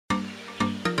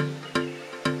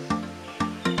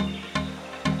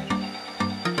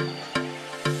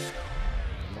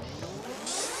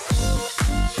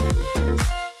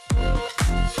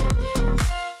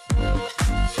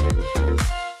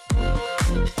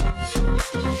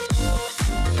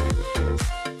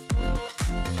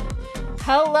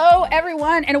Hello,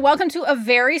 everyone, and welcome to a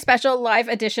very special live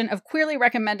edition of Queerly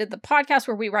Recommended, the podcast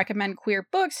where we recommend queer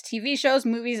books, TV shows,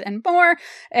 movies, and more.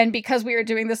 And because we are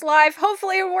doing this live,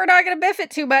 hopefully we're not going to biff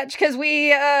it too much because we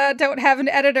don't have an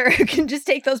editor who can just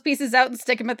take those pieces out and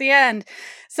stick them at the end.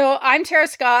 So I'm Tara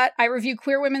Scott. I review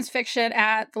queer women's fiction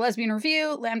at The Lesbian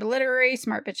Review, Lambda Literary,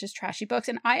 Smart Bitches Trashy Books,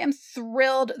 and I am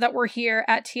thrilled that we're here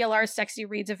at TLR's Sexy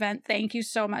Reads event. Thank you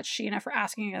so much, Sheena, for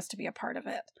asking us to be a part of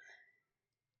it.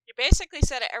 You basically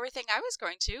said everything I was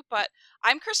going to, but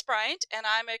I'm Chris Bryant, and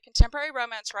I'm a contemporary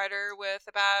romance writer with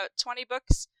about 20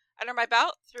 books under my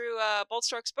belt through Bold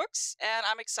Strokes Books, and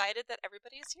I'm excited that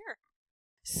everybody is here.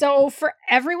 So for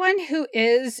everyone who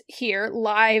is here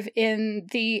live in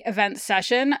the event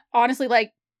session, honestly,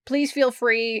 please feel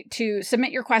free to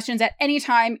submit your questions at any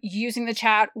time using the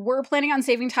chat. We're planning on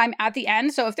saving time at the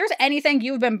end, so if there's anything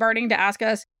you've been burning to ask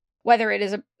us, whether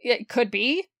it could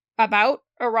be about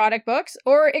erotic books,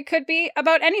 or it could be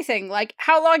about anything, like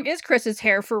how long is Chris's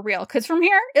hair for real? Because from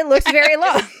here, it looks very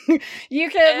long.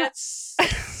 It's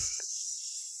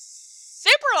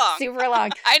super long. Super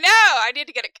long. I know. I need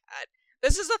to get it cut.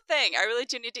 This is the thing. I really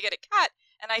do need to get it cut.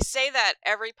 And I say that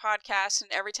every podcast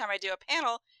and every time I do a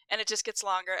panel, and it just gets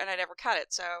longer, and I never cut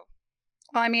it. So,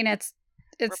 well, I mean, it's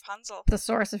Rapunzel, the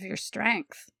source of your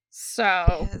strength.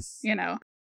 So, you know.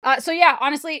 So yeah,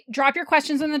 honestly, drop your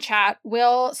questions in the chat.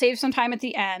 We'll save some time at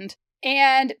the end.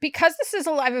 And because this is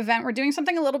a live event, we're doing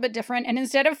something a little bit different. And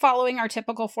instead of following our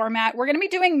typical format, we're going to be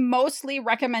doing mostly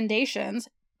recommendations.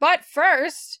 But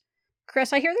first,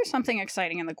 Chris, I hear there's something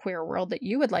exciting in the queer world that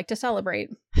you would like to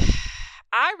celebrate.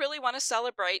 I really want to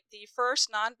celebrate the first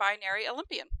non-binary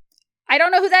Olympian. I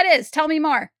don't know who that is. Tell me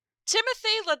more.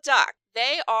 Timothy Leduc.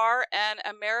 They are an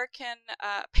American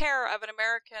pair of an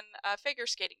American figure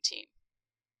skating team.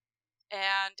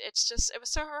 And it was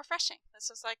so refreshing. This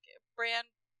was like brand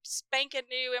spanking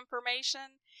new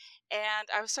information. And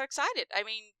I was so excited. I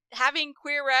mean, having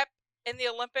queer rep in the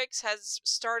Olympics has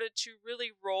started to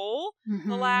really roll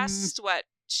the last,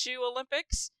 2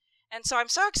 Olympics. And so I'm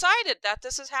so excited that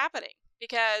this is happening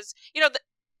because, the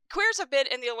queers have been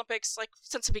in the Olympics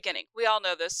since the beginning. We all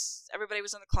know this. Everybody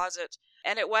was in the closet.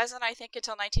 And it wasn't, I think,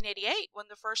 until 1988 when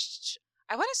the first,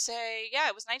 I want to say,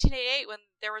 it was 1988 when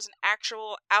there was an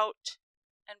actual out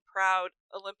and proud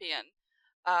Olympian.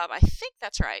 I think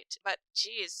that's right. But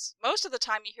geez, most of the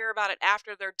time you hear about it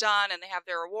after they're done and they have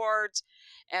their awards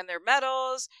and their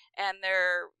medals and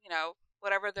their,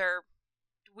 whatever their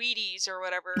Wheaties or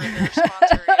whatever they're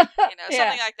sponsoring,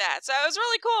 something like that. So it was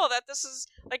really cool that this is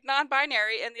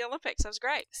non-binary in the Olympics. That was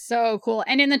great. So cool.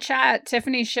 And in the chat,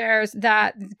 Tiffany shares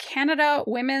that Canada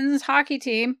women's hockey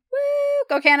team, woo,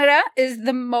 go Canada, is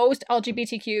the most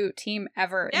LGBTQ team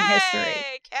ever in history.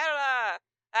 Yay, Canada!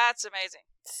 That's amazing.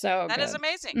 So that good. is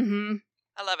amazing. Mm-hmm.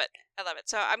 I love it.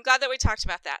 So I'm glad that we talked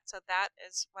about that. So that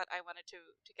is what I wanted to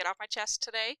get off my chest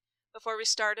today before we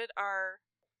started our...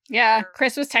 Yeah,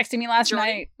 Chris was texting me last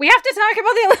night. We have to talk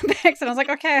about the Olympics. And I was like,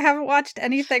 okay, I haven't watched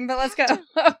anything, but let's go.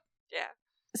 Yeah.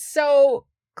 So,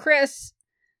 Chris,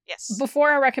 yes.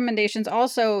 Before our recommendations,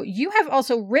 you have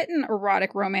also written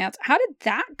erotic romance. How did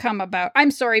that come about?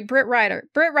 I'm sorry, Britt Ryder.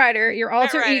 Britt Ryder, your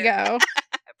alter ego.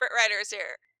 Britt Ryder is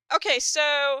here. Okay,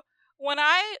 so when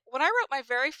I wrote my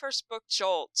very first book,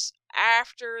 Jolt,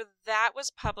 after that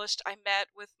was published, I met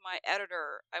with my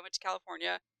editor. I went to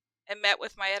California and met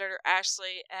with my editor,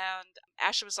 Ashley, and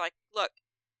Ashley was like, look,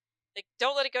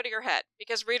 don't let it go to your head,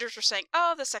 because readers were saying,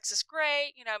 oh, the sex is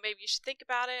great, maybe you should think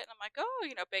about it. And I'm like, oh,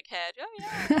 big head. Oh,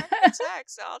 yeah, good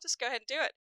sex, so I'll just go ahead and do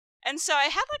it. And so I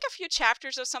had a few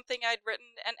chapters of something I'd written,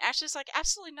 and Ashley's like,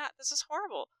 absolutely not. This is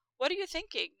horrible. What are you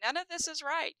thinking? None of this is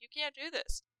right. You can't do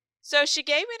this. So she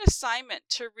gave me an assignment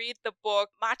to read the book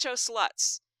Macho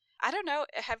Sluts. I don't know.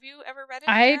 Have you ever read it,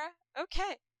 Sarah?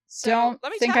 Okay. So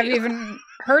don't think I've even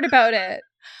heard about it.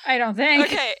 I don't think.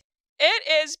 Okay.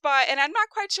 It is by, and I'm not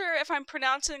quite sure if I'm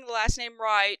pronouncing the last name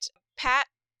right, Pat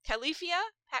Califia?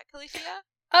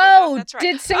 Oh, that's right.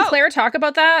 Did Sinclair talk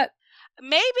about that?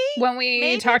 Maybe. When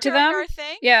we talked to them? Our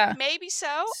thing? Yeah. Maybe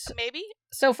so. Maybe.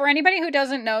 So for anybody who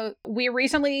doesn't know, we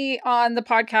recently on the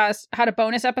podcast had a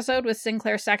bonus episode with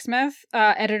Sinclair Sexsmith,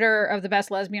 editor of the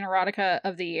Best Lesbian Erotica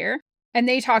of the Year. And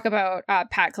they talk about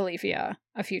Pat Califia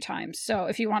a few times. So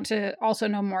if you want to also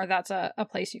know more, that's a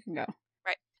place you can go.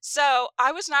 Right. So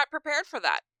I was not prepared for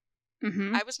that.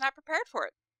 Mm-hmm. I was not prepared for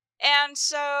it. And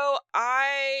so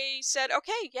I said,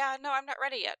 okay, yeah, no, I'm not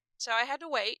ready yet. So I had to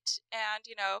wait. And,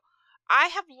 I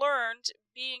have learned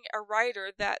being a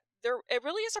writer that it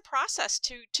really is a process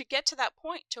to get to that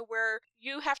point to where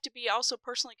you have to be also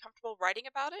personally comfortable writing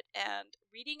about it and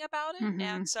reading about it. Mm-hmm.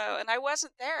 And I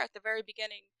wasn't there at the very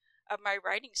beginning of my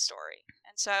writing story.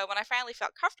 And so when I finally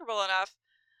felt comfortable enough,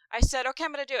 I said, okay,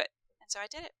 I'm going to do it. And so I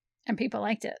did it. And people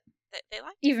liked it. They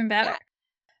liked Even better. Yeah.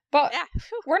 But Yeah.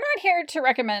 we're not here to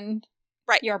recommend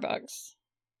your books.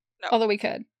 No. Although we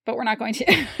could, but we're not going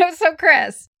to. So,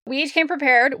 Chris, we each came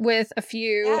prepared with a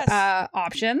few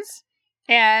options.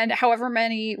 And however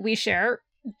many we share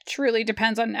truly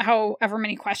depends on however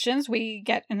many questions we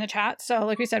get in the chat. So,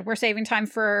 like we said, we're saving time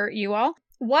for you all.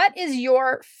 What is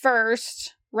your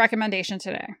first recommendation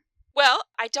today? Well,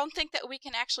 I don't think that we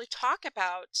can actually talk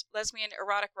about lesbian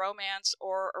erotic romance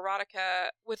or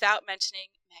erotica without mentioning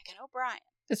Megan O'Brien.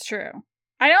 It's true.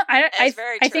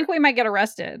 I think we might get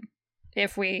arrested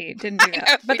if we didn't do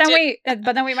that. But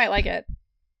then we might like it.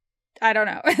 I don't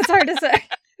know. It's hard to say.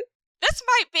 This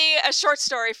might be a short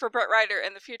story for Brett Ryder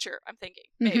in the future, I'm thinking.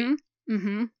 Maybe. Mm-hmm.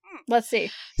 Mm-hmm. Let's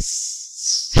see.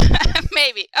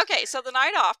 Maybe. Okay, so The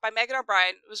Night Off by Megan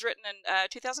O'Brien was written in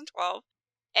 2012.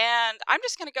 And I'm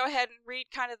just going to go ahead and read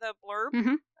kind of the blurb.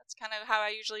 Mm-hmm. That's kind of how I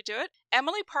usually do it.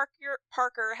 Emily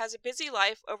Parker has a busy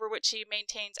life over which she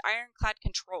maintains ironclad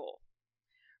control.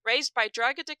 Raised by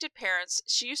drug-addicted parents,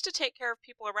 she used to take care of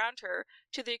people around her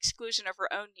to the exclusion of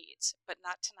her own needs, but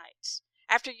not tonight.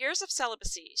 After years of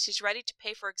celibacy, she's ready to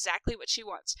pay for exactly what she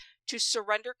wants, to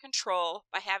surrender control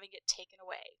by having it taken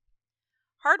away.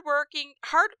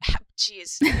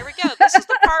 Geez, here we go. This is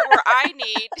the part where I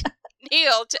need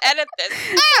Neil to edit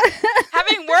this.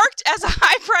 Having worked as a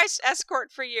high-priced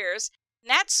escort for years,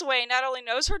 Nat Sway not only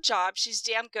knows her job, she's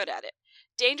damn good at it.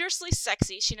 Dangerously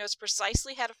sexy, she knows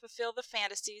precisely how to fulfill the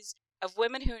fantasies of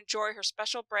women who enjoy her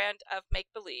special brand of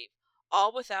make-believe,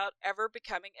 all without ever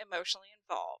becoming emotionally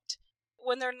involved.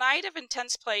 When their night of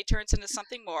intense play turns into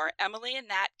something more, Emily and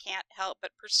Nat can't help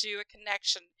but pursue a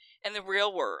connection in the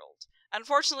real world.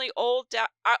 Unfortunately,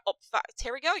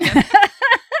 here we go again.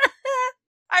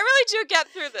 I really do get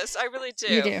through this. I really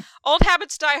do. You do. Old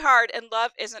habits die hard, and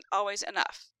love isn't always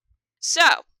enough.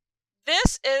 So,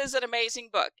 this is an amazing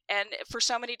book, and for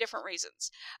so many different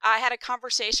reasons. I had a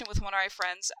conversation with one of my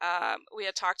friends. We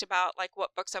had talked about like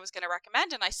what books I was going to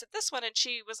recommend, and I said this one, and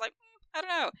she was like, I don't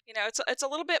know. You know, it's a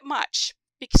little bit much,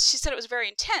 because she said it was very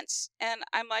intense, and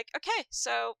I'm like, okay,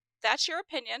 so that's your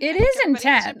opinion. It is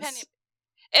intense.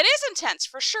 It is intense,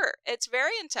 for sure. It's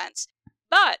very intense.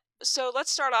 But, so let's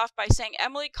start off by saying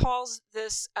Emily calls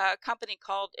this company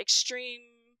called Extreme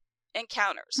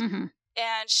Encounters. Mm-hmm.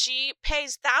 And she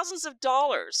pays thousands of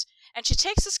dollars. And she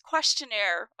takes this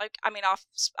questionnaire, off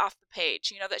the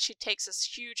page, that she takes this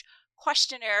huge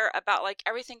questionnaire about, like,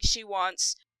 everything she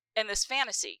wants in this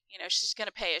fantasy. She's going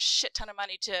to pay a shit ton of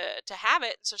money to have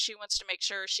it. And so she wants to make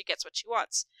sure she gets what she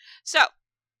wants. So,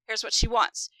 here's what she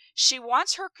wants. She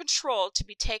wants her control to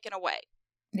be taken away.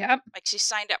 Yep. Like she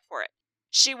signed up for it.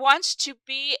 She wants to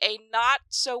be a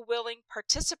not-so-willing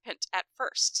participant at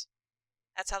first.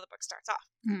 That's how the book starts off.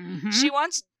 Mm-hmm. She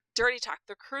wants dirty talk.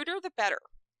 The cruder, the better.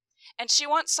 And she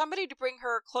wants somebody to bring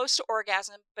her close to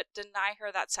orgasm, but deny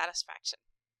her that satisfaction.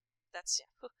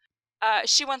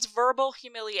 She wants verbal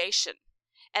humiliation.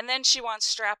 And then she wants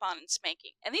strap-on and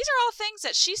spanking. And these are all things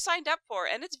that she signed up for,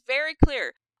 and it's very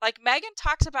clear. Like, Megan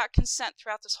talks about consent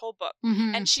throughout this whole book.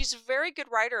 Mm-hmm. And she's a very good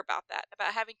writer about that,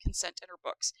 about having consent in her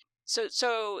books.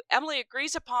 So Emily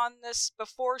agrees upon this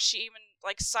before she even,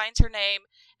 signs her name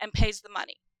and pays the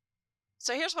money.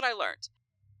 So here's what I learned.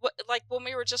 When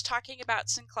we were just talking about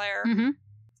Sinclair, mm-hmm.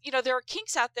 There are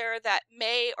kinks out there that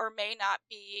may or may not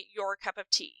be your cup of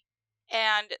tea.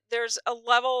 And there's a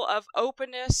level of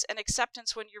openness and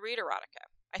acceptance when you read erotica,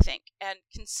 I think. And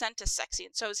consent is sexy,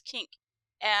 and so is kink.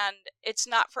 And it's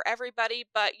not for everybody,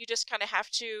 but you just kind of have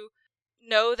to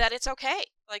know that it's okay.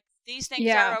 Like, these things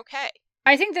are okay.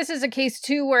 I think this is a case,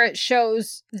 too, where it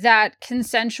shows that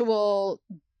consensual,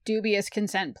 dubious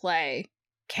consent play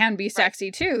can be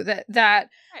sexy, too. That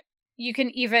you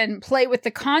can even play with the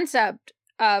concept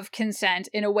of consent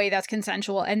in a way that's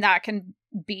consensual, and that can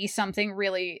be something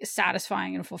really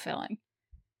satisfying and fulfilling.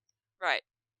 Right.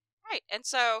 And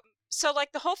so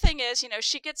the whole thing is,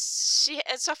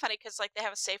 it's so funny because, they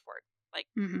have a safe word.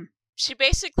 Mm-hmm. She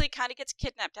basically kind of gets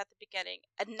kidnapped at the beginning.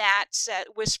 A Nat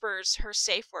whispers her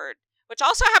safe word, which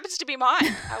also happens to be mine.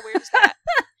 How weird is that?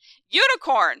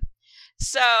 Unicorn.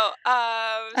 So,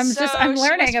 I'm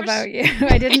learning about you.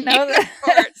 I didn't know that.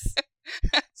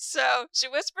 So she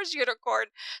whispers unicorn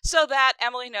so that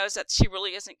Emily knows that she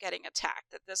really isn't getting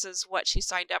attacked, that this is what she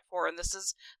signed up for, and this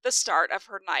is the start of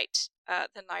her night,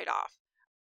 the night off.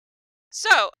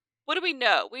 So what do we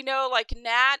know? We know like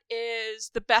Nat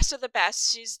is the best of the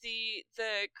best. She's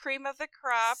the cream of the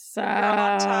crop, So girl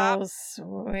on top.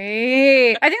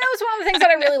 sweet. I think that was one of the things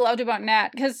that I really loved about Nat,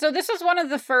 because so this was one of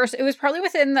the first, it was probably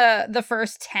within the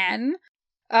first 10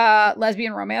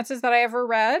 lesbian romances that I ever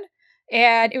read.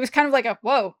 And it was kind of like a,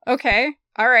 whoa, okay,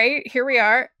 all right, here we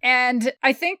are. And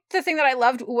I think the thing that I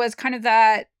loved was kind of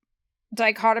that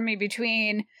dichotomy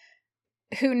between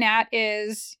who Nat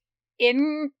is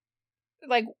in,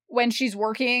 like, when she's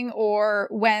working or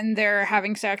when they're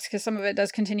having sex, because some of it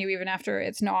does continue even after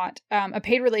it's not a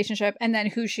paid relationship, and then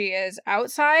who she is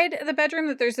outside the bedroom,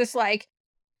 that there's this, like,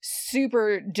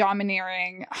 super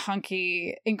domineering,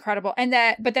 hunky, incredible, and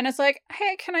that, but then it's like,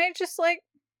 hey, can I just, like,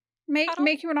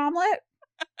 make you an omelet?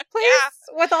 Please,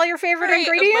 with all your favorite Very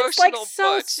ingredients, like,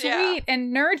 so books, sweet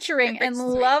and nurturing Very and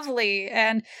sweet. lovely.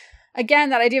 And again,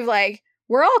 that idea of like,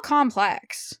 we're all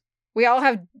complex. We all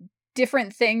have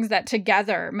different things that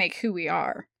together make who we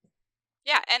are.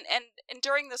 Yeah, and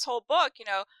during this whole book, you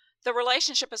know, the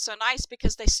relationship is so nice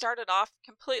because they started off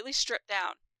completely stripped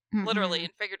down, literally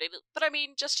and figuratively. But I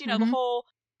mean, just, you know, the whole,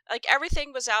 like,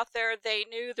 everything was out there. They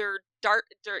knew their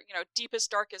you know, deepest,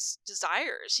 darkest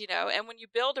desires, you know, and when you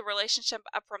build a relationship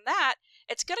up from that,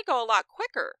 it's going to go a lot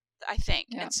quicker, I think.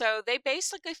 Yeah. And so they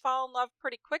basically fall in love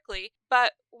pretty quickly.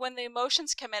 But when the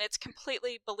emotions come in, it's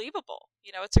completely believable.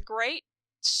 You know, it's a great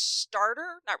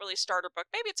starter, not really starter book.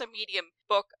 Maybe it's a medium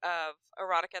book of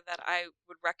erotica that I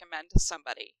would recommend to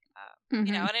somebody.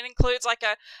 You know, and it includes like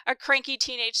a cranky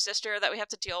teenage sister that we have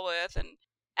to deal with,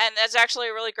 and there's actually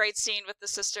a really great scene with the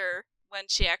sister when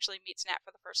she actually meets Nat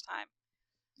for the first time.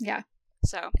 Yeah.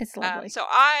 So it's lovely. So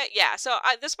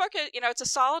this book, you know, it's a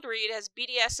solid read. It has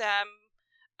BDSM,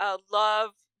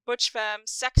 love, butch femme,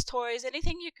 sex toys,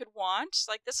 anything you could want.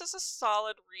 Like, this is a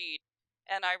solid read,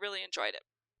 and I really enjoyed it.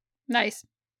 Nice.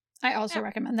 I also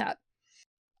recommend that.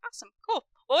 Awesome. Cool.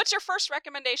 Well, what's your first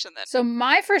recommendation then? So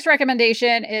my first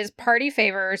recommendation is Party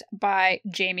Favors by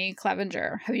Jamie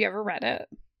Clevenger. Have you ever read it?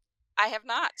 I have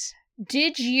not.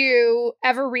 Did you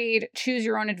ever read Choose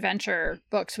Your Own Adventure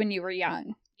books when you were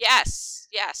young? Yes.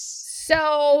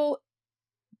 So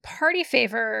Party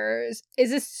Favors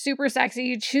is a super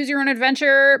sexy choose your own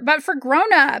adventure, but for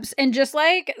grown-ups. And just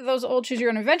like those old choose your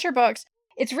own adventure books,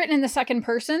 it's written in the second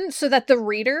person so that the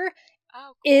reader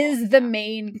is the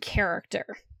main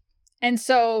character. And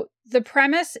so the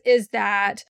premise is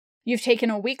that you've taken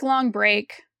a week-long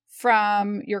break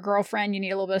from your girlfriend. You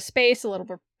need a little bit of space, a little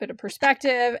bit of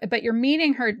perspective, but you're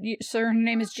meeting her. So her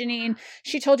name is Janine.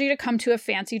 She told you to come to a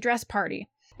fancy dress party.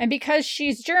 And because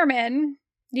she's German,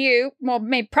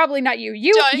 probably not you.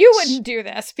 You wouldn't do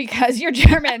this because you're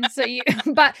German. So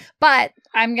but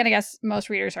I'm going to guess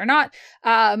most readers are not.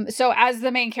 So as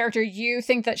the main character, you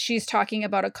think that she's talking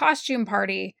about a costume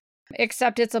party,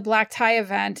 except it's a black tie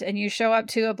event, and you show up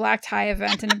to a black tie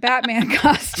event in a Batman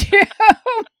costume.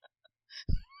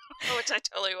 Which I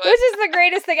totally would. Which is the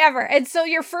greatest thing ever. And so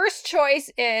your first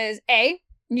choice is A,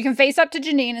 you can face up to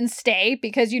Janine and stay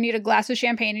because you need a glass of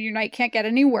champagne and your night can't get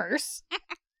any worse.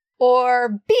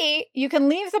 Or B, you can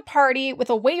leave the party with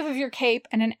a wave of your cape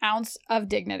and an ounce of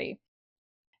dignity.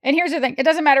 And here's the thing. It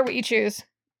doesn't matter what you choose.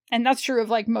 And that's true of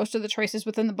like most of the choices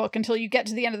within the book until you get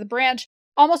to the end of the branch.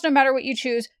 Almost no matter what you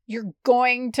choose, you're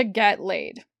going to get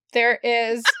laid. There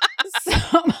is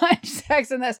so much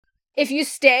sex in this. If you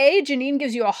stay, Janine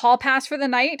gives you a hall pass for the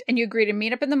night, and you agree to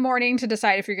meet up in the morning to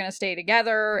decide if you're going to stay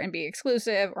together and be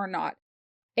exclusive or not.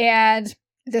 And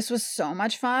this was so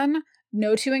much fun.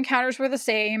 No two encounters were the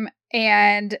same.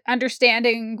 And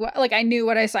understanding, like, I knew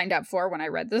what I signed up for when I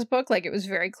read this book. Like, it was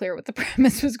very clear what the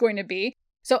premise was going to be.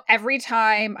 So every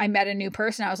time I met a new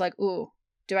person, I was like, ooh,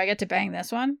 do I get to bang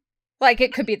this one? Like,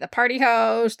 it could be the party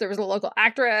host, there was a local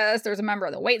actress, there was a member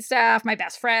of the waitstaff, my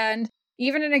best friend.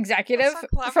 Even an executive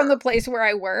from the place where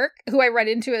I work, who I run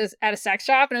into at a sex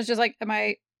shop, and it's just like, do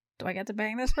I get to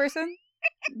bang this person?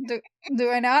 do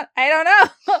I not? I don't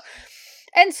know.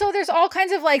 And so there's all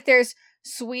kinds of like, there's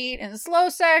sweet and slow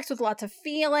sex with lots of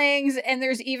feelings, and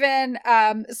there's even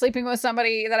sleeping with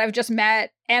somebody that I've just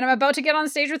met, and I'm about to get on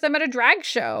stage with them at a drag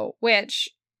show, which,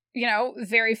 you know,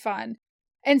 very fun.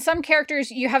 And some characters,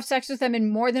 you have sex with them in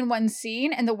more than one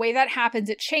scene, and the way that happens,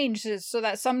 it changes so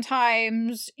that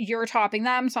sometimes you're topping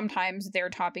them, sometimes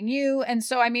they're topping you. And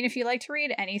so, I mean, if you like to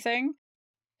read anything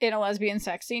in a lesbian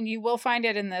sex scene, you will find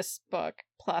it in this book,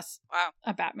 plus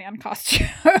a Batman costume.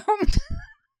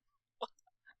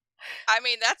 I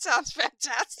mean, that sounds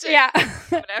fantastic. Yeah. I'm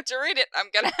going to have to read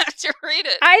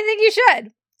it. I think you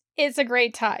should. It's a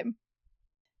great time.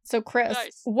 So, Chris,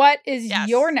 what is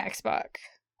your next book?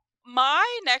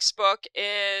 My next book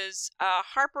is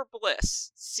Harper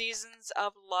Bliss, Seasons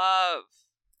of Love.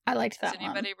 I liked Has that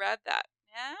anybody one. read that?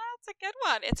 Yeah, it's a good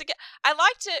one. I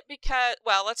liked it because,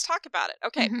 well, let's talk about it.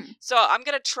 Okay, so I'm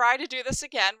going to try to do this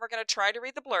again. We're going to try to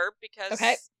read the blurb because,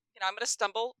 Okay. I'm going to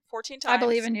stumble 14 times. I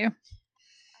believe in you.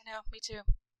 I know, me too.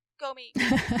 Go me.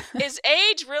 Is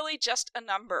age really just a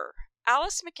number?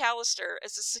 Alice McAllister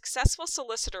is a successful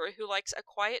solicitor who likes a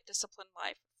quiet, disciplined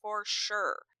life, for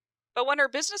sure. But when her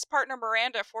business partner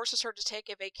Miranda forces her to take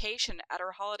a vacation at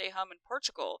her holiday home in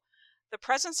Portugal, the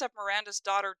presence of Miranda's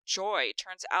daughter Joy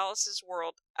turns Alice's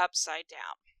world upside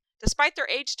down. Despite their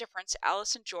age difference,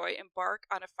 Alice and Joy embark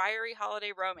on a fiery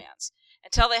holiday romance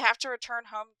until they have to return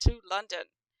home to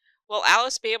London. Will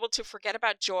Alice be able to forget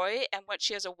about Joy and what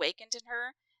she has awakened in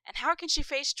her? And how can she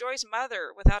face Joy's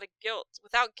mother without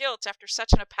guilt after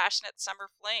such an passionate summer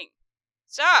fling?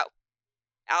 So,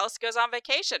 Alice goes on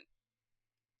vacation.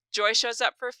 Joy shows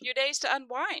up for a few days to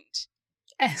unwind.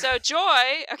 So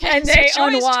Joy, okay, and they so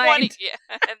Joy unwind. Is 20.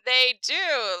 Yeah, and they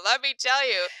do. Let me tell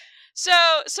you.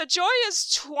 So Joy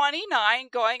is 29,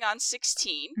 going on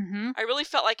 16. I really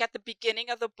felt like at the beginning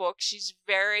of the book, she's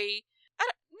very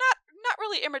not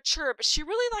really immature, but she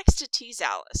really likes to tease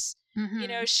Alice.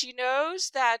 She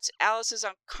knows that Alice is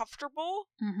uncomfortable,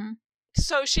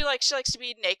 so she likes to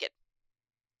be naked.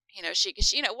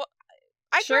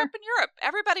 I grew up in Europe.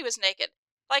 Everybody was naked.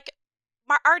 Like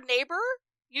our neighbor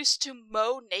used to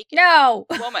mow naked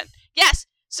woman. Yes.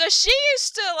 So she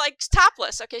used to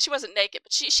topless. Okay, she wasn't naked,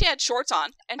 but she had shorts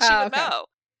on and she would mow.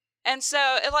 And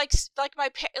so it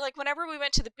whenever we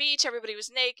went to the beach, everybody was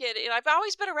naked. I've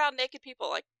always been around naked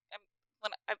people.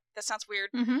 That sounds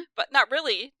weird, but not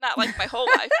really, not like my whole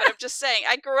life. But I'm just saying,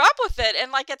 I grew up with it,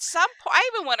 and at some point, I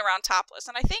even went around topless.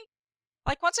 And I think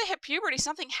once I hit puberty,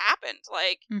 something happened.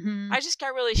 I just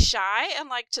got really shy, and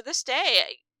to this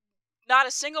day, not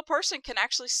a single person can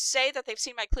actually say that they've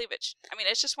seen my cleavage. I mean,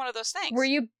 it's just one of those things. Were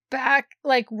you back,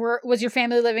 was your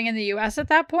family living in the U.S. at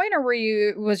that point, or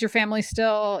was your family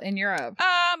still in Europe?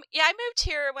 Yeah, I moved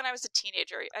here when I was a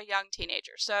young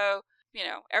teenager. So,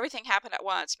 everything happened at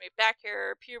once. Moved back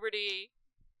here, puberty.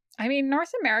 I mean,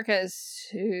 North America is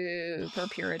super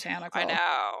puritanical. I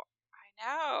know.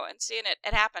 And seeing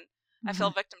it happen, I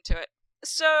fell victim to it.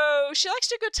 So she likes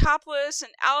to go topless,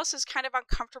 and Alice is kind of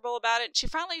uncomfortable about it. And she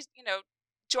finally,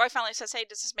 Joy finally says, "Hey,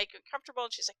 does this make you uncomfortable?"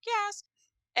 And she's like, "Yes."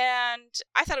 And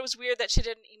I thought it was weird that she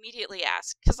didn't immediately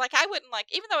ask. Because, I wouldn't,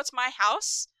 even though it's my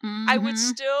house, I would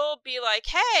still be like,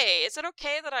 "Hey, is it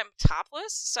okay that I'm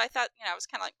topless?" So I thought, I was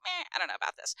kind of I don't know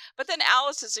about this. But then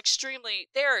Alice is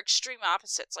they're extreme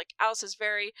opposites. Alice is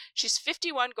she's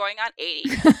 51 going on 80.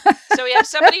 So we have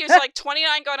somebody who's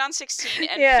 29 going on 16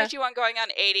 and 51 going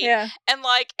on 80. Yeah. And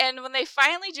when they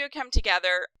finally do come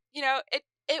together,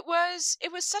 it was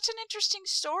such an interesting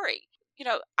story.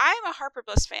 I'm a Harper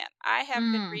Bliss fan. I have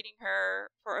been reading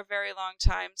her for a very long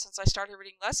time, since I started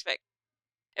reading Lesvik.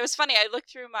 It was funny, I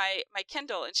looked through my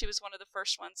Kindle, and she was one of the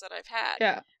first ones that I've had.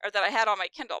 Yeah. Or that I had on my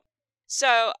Kindle.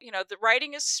 So, the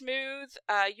writing is smooth.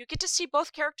 You get to see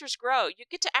both characters grow. You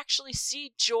get to actually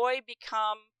see Joy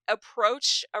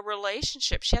approach a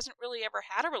relationship. She hasn't really ever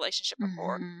had a relationship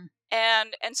before.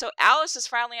 And so Alice is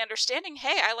finally understanding,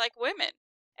 hey, I like women.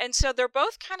 And so they're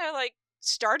both kind of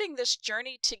starting this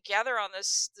journey together on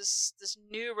this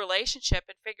new relationship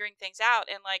and figuring things out.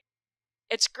 And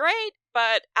it's great,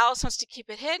 but Alice wants to keep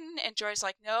it hidden, and Joy's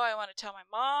like, "No, I want to tell my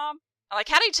mom." I'm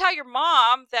how do you tell your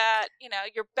mom that,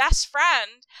 your best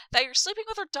friend, that you're sleeping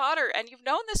with her daughter and you've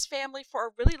known this family for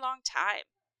a really long time?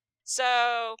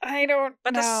 So I don't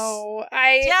know.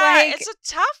 It's a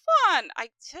tough one.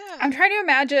 I'm trying to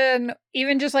imagine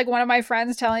even just one of my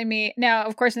friends telling me. Now,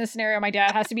 of course, in this scenario, my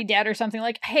dad has to be dead or something.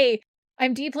 Hey,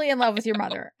 I'm deeply in love with your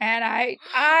mother, and I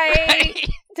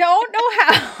don't know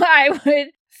how I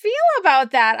would feel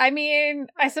about that. I mean,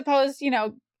 I suppose,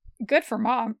 good for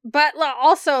mom, but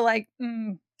also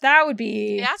that would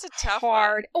be that's a tough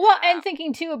hard. One. Well, and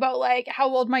thinking too about how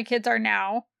old my kids are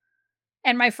now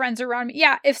and my friends around me.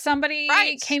 Yeah, if somebody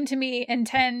came to me in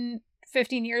 10,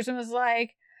 15 years and was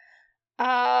like,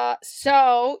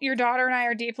 so your daughter and I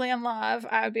are deeply in love,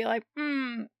 I would be like,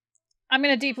 I'm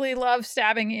going to deeply love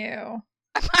stabbing you.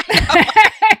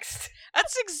 That's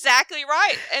exactly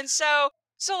right. And so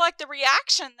the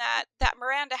reaction that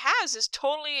Miranda has is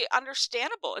totally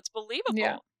understandable. It's believable.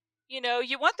 Yeah.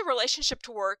 You want the relationship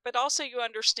to work, but also you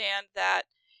understand that,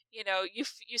 you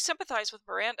sympathize with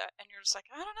Miranda, and you're just I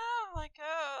don't know,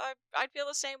 I'd feel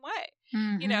the same way,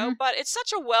 but it's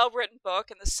such a well-written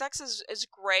book, and the sex is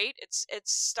great. It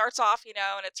starts off,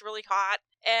 and it's really hot,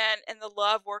 and the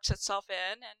love works itself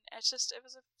in, and it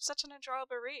was such an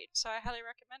enjoyable read, so I highly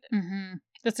recommend it.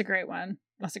 That's a great one.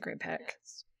 That's a great pick.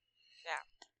 Yeah.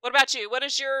 What about you? What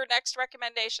is your next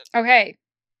recommendation? Okay.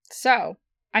 So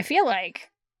I feel like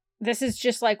this is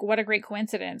just like, what a great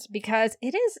coincidence, because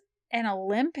it is an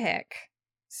Olympic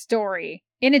story.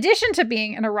 In addition to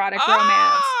being an erotic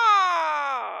romance,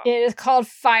 it is called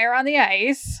Fire on the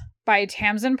Ice by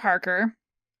Tamsin Parker.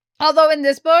 Although in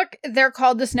this book, they're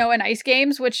called the Snow and Ice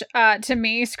Games, which to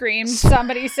me screamed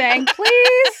somebody saying,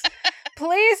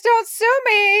 please don't sue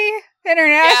me,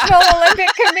 International Olympic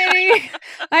Committee.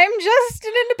 I'm just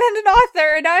an independent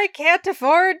author and I can't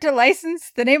afford to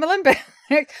license the name Olympic.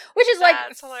 Which is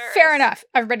fair enough.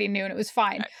 Everybody knew and it was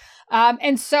fine.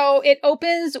 And so it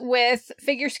opens with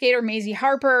figure skater Maisie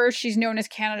Harper. She's known as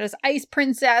Canada's Ice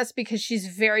Princess because she's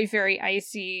very, very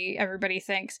icy, everybody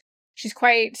thinks. She's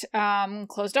quite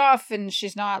closed off and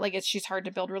she's not she's hard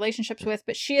to build relationships with,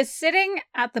 but she is sitting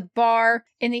at the bar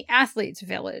in the athletes'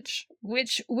 village,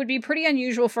 which would be pretty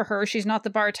unusual for her. She's not the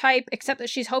bar type, except that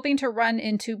she's hoping to run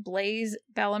into Blaze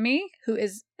Bellamy, who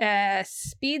is a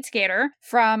speed skater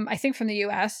from the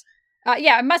US.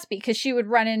 Yeah, it must be because she would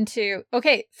run into...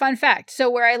 Okay, fun fact. So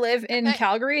where I live in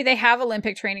Calgary, they have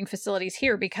Olympic training facilities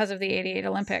here because of the 88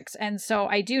 Olympics. And so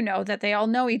I do know that they all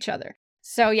know each other.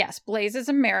 So yes, Blaze is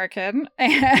American,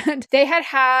 and they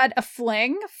had a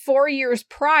fling 4 years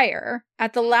prior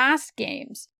at the last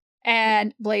games.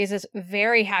 And Blaze is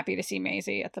very happy to see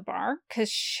Maisie at the bar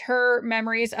because her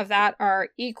memories of that are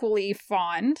equally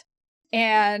fond.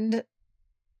 And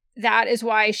that is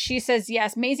why she says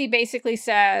yes. Maisie basically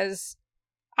says,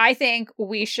 I think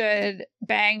we should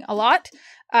bang a lot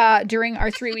during our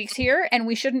 3 weeks here, and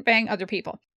we shouldn't bang other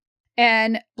people.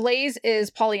 And Blaze is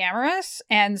polyamorous,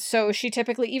 and so she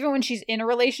typically, even when she's in a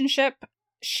relationship,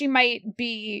 she might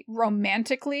be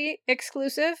romantically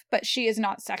exclusive, but she is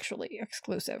not sexually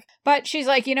exclusive. But she's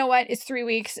like, you know what? It's 3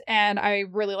 weeks, and I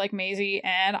really like Maisie,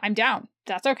 and I'm down.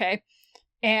 That's okay.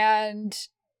 And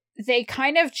they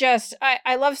kind of just,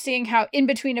 I love seeing how in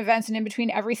between events and in between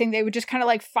everything, they would just kind of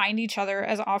like find each other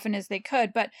as often as they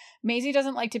could. But Maisie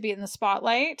doesn't like to be in the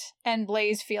spotlight, and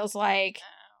Blaze feels like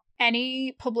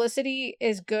any publicity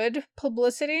is good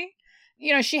publicity.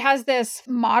 You know, she has this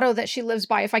motto that she lives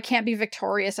by: if I can't be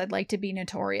victorious, I'd like to be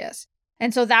notorious.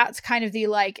 And so that's kind of the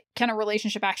can a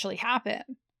relationship actually happen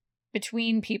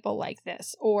between people like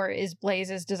this? Or is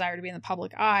Blaze's desire to be in the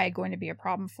public eye going to be a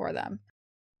problem for them?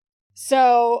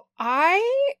 So I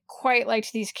quite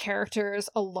liked these characters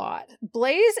a lot.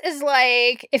 Blaze is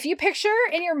if you picture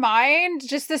in your mind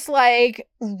just this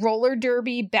roller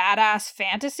derby badass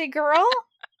fantasy girl,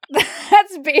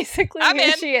 that's basically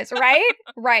who she is, right?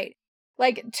 Right.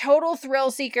 Total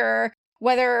thrill seeker,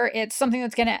 whether it's something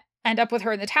that's going to end up with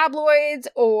her in the tabloids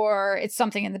or it's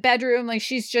something in the bedroom.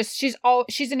 She's an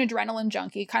adrenaline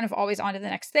junkie, kind of always on to the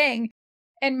next thing.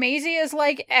 And Maisie is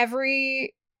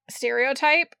every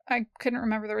stereotype. I couldn't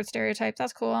remember the word stereotype.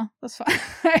 That's cool. That's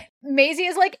fine. Maisie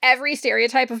is every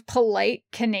stereotype of polite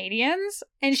Canadians,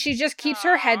 and she just keeps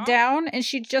her head down, and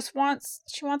she wants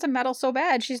a medal so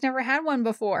bad. She's never had one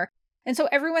before. And so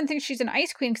everyone thinks she's an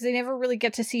ice queen because they never really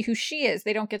get to see who she is.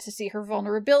 They don't get to see her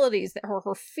vulnerabilities,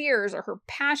 her fears, or her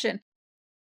passion.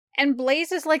 And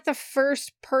Blaze is the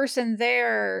first person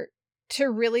there to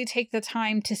really take the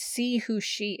time to see who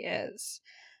she is.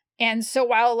 And so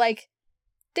while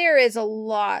there is a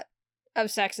lot of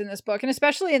sex in this book, and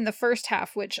especially in the first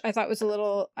half, which I thought was a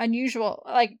little unusual,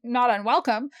 not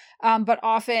unwelcome, but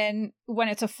often when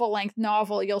it's a full-length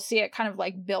novel, you'll see it kind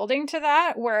of building to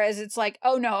that, whereas it's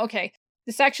oh no, okay,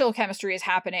 the sexual chemistry is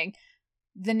happening.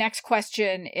 The next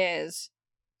question is,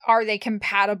 are they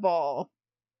compatible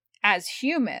as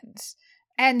humans?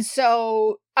 And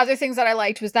so other things that I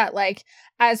liked was that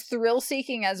as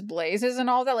thrill-seeking as Blaze is and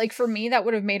all that, for me, that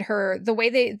would have made her, the way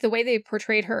they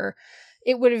portrayed her,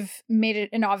 it would have made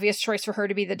it an obvious choice for her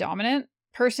to be the dominant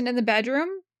person in the bedroom,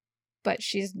 but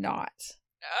she's not.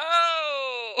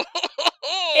 Oh!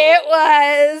 It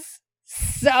was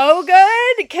so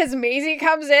good because Maisie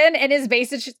comes in and is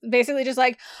basically just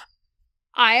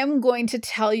I am going to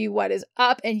tell you what is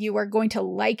up and you are going to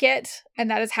like it,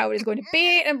 and that is how it is going to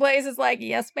be. And Blaze is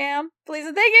yes, ma'am, please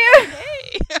and thank you.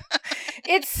 Okay.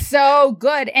 It's so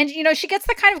good. And, she gets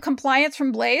the kind of compliance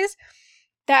from Blaze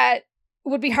that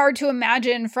would be hard to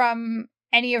imagine from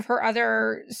any of her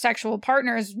other sexual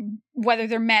partners, whether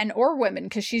they're men or women,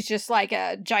 because she's just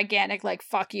a gigantic,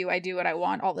 fuck you, I do what I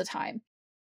want all the time.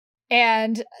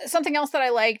 And something else that I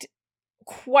liked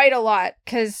quite a lot,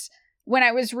 because when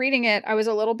I was reading it, I was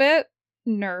a little bit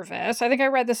nervous. I think I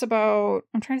read this I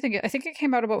think it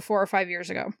came out about 4 or 5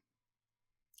 years ago.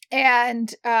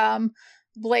 And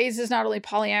Blaze is not only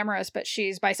polyamorous, but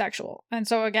she's bisexual. And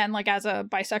so again, as a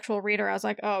bisexual reader, I was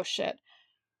oh shit.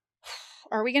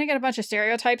 Are we going to get a bunch of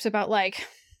stereotypes about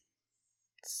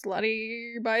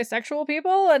slutty bisexual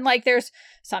people, and like there's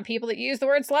some people that use the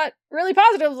word slut really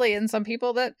positively and some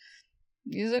people that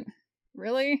use it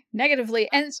really negatively,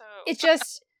 and it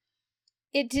just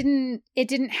it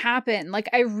didn't happen. Like,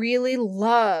 I really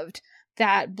loved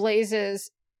that Blaze's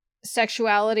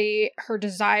sexuality, her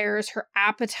desires, her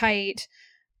appetite,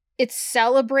 it's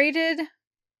celebrated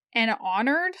and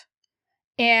honored,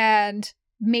 and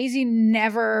Maisie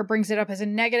never brings it up as a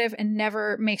negative and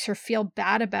never makes her feel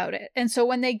bad about it. And so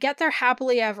when they get their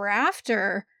happily ever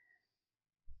after,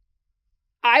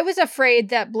 I was afraid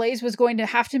that Blaze was going to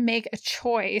have to make a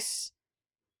choice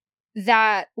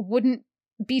that wouldn't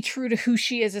be true to who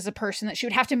she is as a person, that she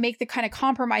would have to make the kind of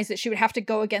compromise that she would have to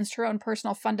go against her own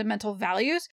personal fundamental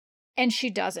values. And she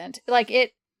doesn't. Like,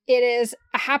 it is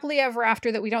a happily ever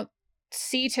after that we don't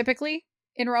see typically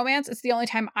in romance. It's the only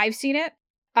time I've seen it.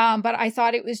 But I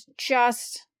thought it was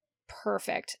just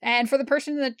perfect. And for the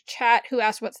person in the chat who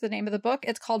asked what's the name of the book,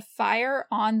 it's called Fire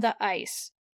on the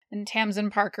Ice. And Tamsin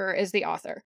Parker is the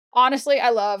author. Honestly, I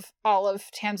love all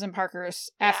of Tamsin Parker's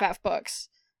FF books.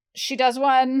 She does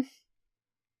one.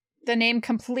 The name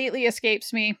completely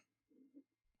escapes me.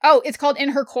 Oh, it's called In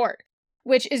Her Court,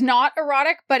 which is not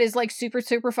erotic, but is like super,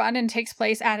 super fun and takes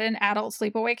place at an adult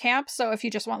sleepaway camp. So if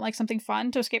you just want like something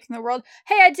fun to escape from the world,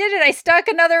 hey, I did it. I stuck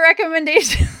another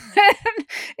recommendation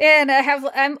in.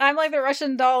 I'm like the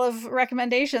Russian doll of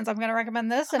recommendations. I'm going to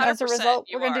recommend this. And as a result,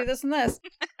 we're going to do this and this.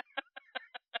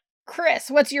 Chris,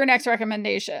 what's your next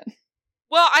recommendation?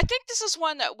 Well, I think this is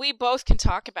one that we both can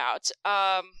talk about.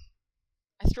 I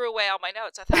threw away all my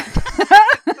notes. I thought,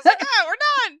 I was like, oh,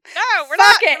 we're done. No, we're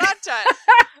not. We're not done.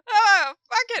 Oh,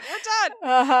 fuck it. We're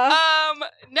done.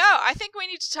 No, I think we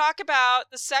need to talk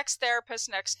about The Sex Therapist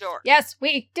Next Door. Yes,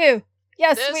 we do.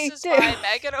 Yes, we do. This is by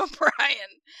Megan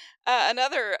O'Brien.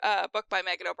 Another book by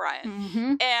Megan O'Brien.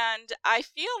 Mm-hmm. And I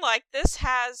feel like this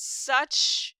has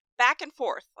such back and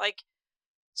forth. Like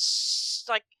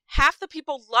half the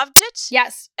people loved it.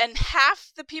 Yes. And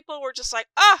half the people were just like,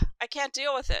 I can't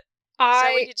deal with it.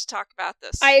 So we need to talk about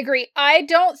this. I agree. I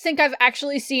don't think I've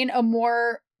actually seen a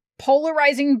more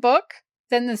polarizing book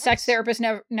than The Sex Therapist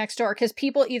Next Door, because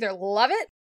people either love it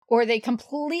or they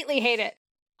completely hate it.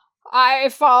 I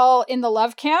fall in the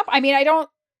love camp. I mean, I don't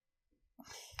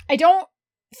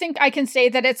think I can say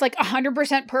that it's like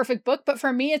 100% perfect book, but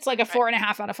for me, it's like a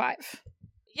 4.5 out of 5.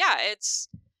 Yeah,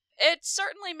 it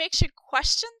certainly makes you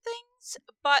question things,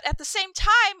 but at the same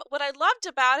time, what I loved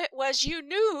about it was you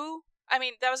knew. I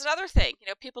mean, that was another thing. You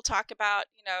know, people talk about,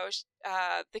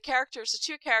 the characters, the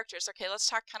two characters. Okay, let's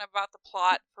talk kind of about the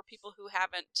plot for people who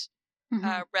haven't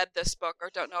read this book or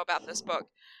don't know about this book.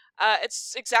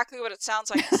 It's exactly what it sounds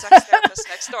like, The Sex Therapist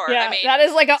Next Door. Yeah, I mean, that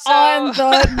is like an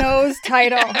on-the-nose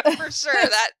title. Yeah, for sure.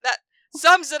 That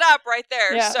sums it up right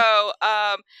there. Yeah. So,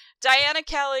 Diana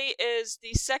Kelly is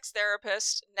the sex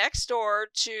therapist next door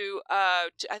to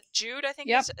Jude, I think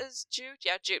is Jude.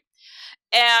 Yeah, Jude.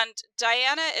 And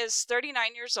Diana is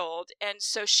 39 years old, and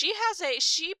so she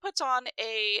puts on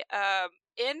a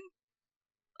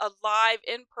live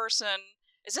in-person.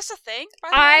 Is this a thing, by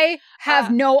the way? I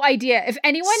have no idea. If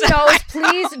anyone knows,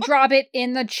 please drop it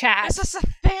in the chat. Is this a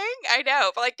thing? I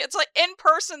know, but it's like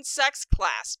in-person sex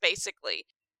class, basically.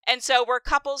 And so where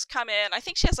couples come in, I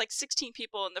think she has like 16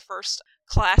 people in the first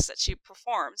class that she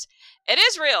performs. It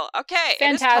is real. Okay. Fantastic.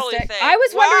 It is totally a thing. I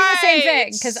was wondering the same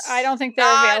thing, because I don't think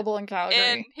they're available in Calgary.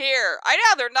 In here. I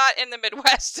know they're not in the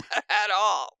Midwest at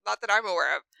all. Not that I'm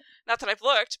aware of. Not that I've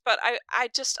looked, but I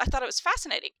thought it was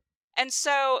fascinating. And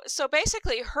so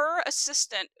basically her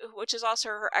assistant, which is also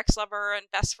her ex-lover and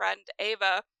best friend,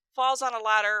 Ava, falls on a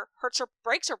ladder,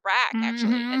 breaks her back,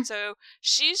 actually. Mm-hmm. And so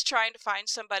she's trying to find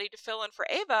somebody to fill in for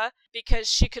Ava because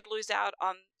she could lose out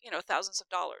on, thousands of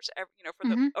dollars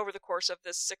over the course of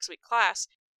this 6-week class.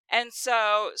 And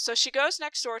so she goes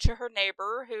next door to her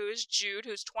neighbor, who is Jude,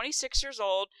 who's 26 years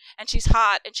old, and she's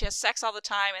hot, and she has sex all the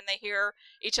time, and they hear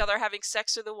each other having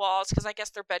sex through the walls, because I guess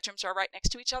their bedrooms are right next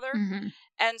to each other. Mm-hmm.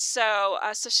 And so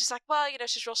she's like, well,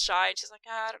 she's real shy, and she's like,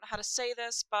 I don't know how to say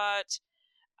this, but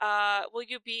will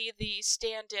you be the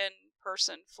stand-in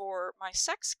person for my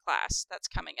sex class that's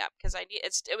coming up? Because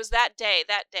it was that day,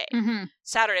 mm-hmm.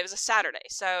 Saturday. It was a Saturday,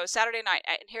 so Saturday night.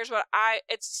 And here's what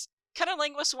it's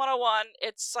Cunnilingus 101.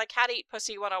 It's like How to Eat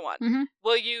Pussy 101. Mm-hmm.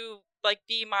 Will you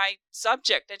be my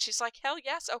subject? And she's like, hell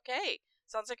yes, okay.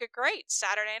 Sounds like a great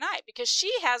Saturday night, because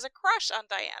she has a crush on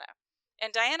Diana,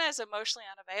 and Diana is emotionally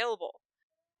unavailable.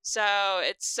 So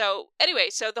anyway,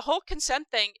 so the whole consent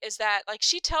thing is that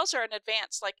she tells her in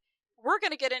advance, we're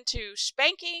going to get into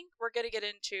spanking, we're going to get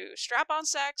into strap-on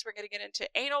sex, we're going to get into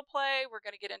anal play, we're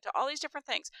going to get into all these different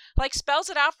things. Like, spells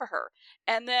it out for her.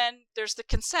 And then there's the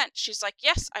consent. She's like,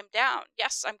 yes, I'm down.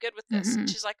 Yes, I'm good with this. And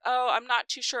she's like, oh, I'm not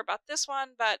too sure about this one,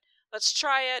 but let's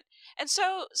try it. And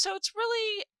so it's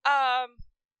really, I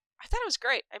thought it was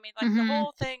great. I mean, like, the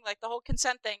whole thing, like the whole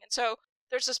consent thing. And so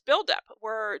there's this buildup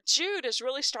where Jude is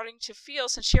really starting to feel,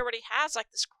 since she already has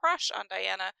like this crush on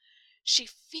Diana, she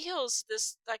feels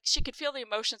this, like, she could feel the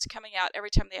emotions coming out every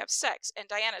time they have sex. And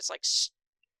Diana's like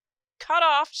cut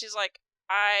off. She's like,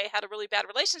 I had a really bad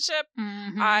relationship.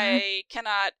 I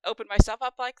cannot open myself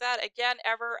up like that again,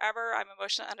 ever. I'm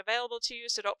emotionally unavailable to you,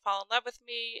 so don't fall in love with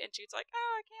me. And Jude's like,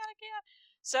 oh, I can't.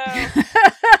 So,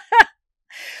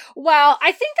 well,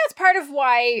 I think that's part of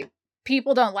why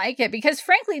people don't like it, because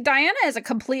frankly, Diana is a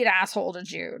complete asshole to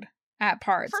Jude at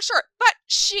parts. For sure. But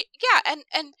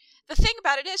and the thing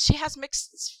about it is she has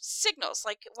mixed signals.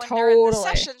 Like, when they're in the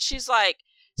session, she's like,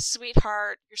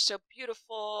 sweetheart, you're so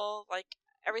beautiful, like,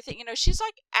 everything, you know, she's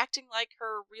like acting like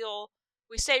her real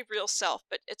self,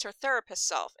 but it's her therapist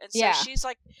self. And so she's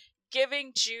like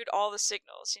giving Jude all the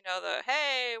signals, you know, the,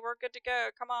 hey, we're good to go,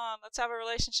 come on, let's have a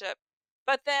relationship.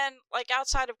 But then, like,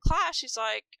 outside of class, she's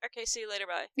like, okay, see you later,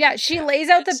 bye. Yeah, she lays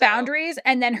out the boundaries,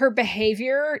 and then her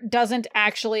behavior doesn't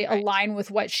actually align with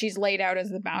what she's laid out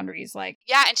as the boundaries. Like,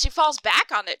 yeah, and she falls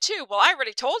back on it, too. Well, I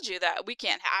already told you that we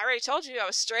can't. I already told you I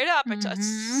was straight up.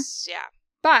 Yeah.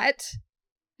 But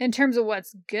in terms of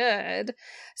what's good,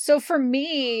 so for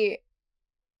me,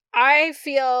 I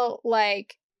feel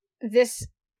like this...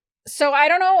 So I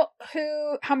don't know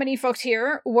how many folks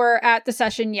here were at the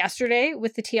session yesterday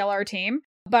with the TLR team,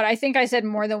 but I think I said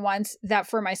more than once that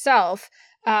for myself,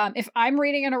 if I'm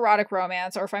reading an erotic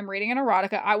romance or if I'm reading an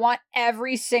erotica, I want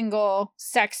every single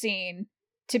sex scene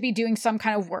to be doing some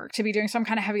kind of work, to be doing some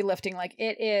kind of heavy lifting. Like,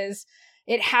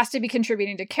 it has to be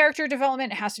contributing to character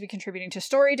development. It has to be contributing to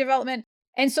story development.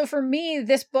 And so for me,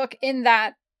 this book in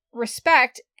that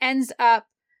respect ends up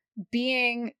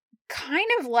being kind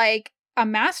of like a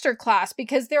masterclass,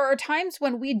 because there are times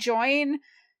when we join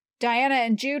Diana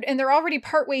and Jude and they're already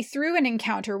partway through an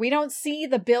encounter. We don't see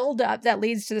the buildup that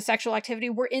leads to the sexual activity.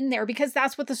 We're in there because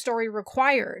that's what the story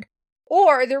required.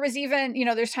 Or there was even, you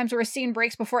know, there's times where a scene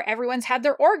breaks before everyone's had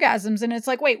their orgasms and it's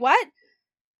like, wait, what?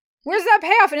 Where's that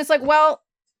payoff? And it's like, well,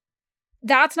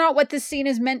 that's not what this scene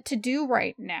is meant to do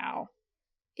right now.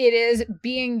 It is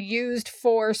being used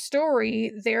for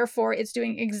story, therefore it's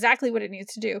doing exactly what it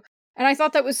needs to do. And I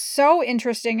thought that was so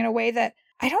interesting in a way that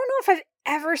I don't know if I've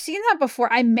ever seen that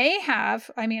before. I may have.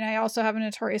 I mean, I also have a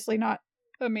notoriously not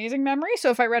amazing memory. So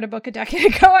if I read a book a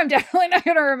decade ago, I'm definitely not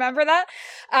going to remember that.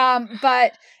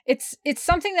 But it's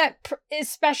something that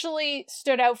especially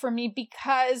stood out for me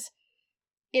because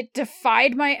it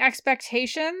defied my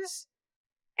expectations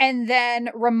and then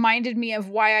reminded me of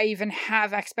why I even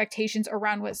have expectations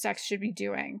around what sex should be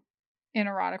doing in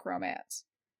erotic romance.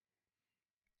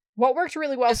 What worked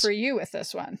really well for you with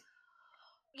this one?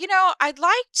 You know,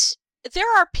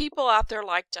 there are people out there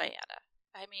like Diana.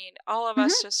 I mean, all of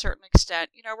us to a certain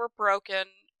extent, you know, we're broken.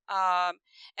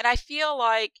 And I feel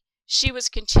like she was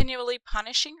continually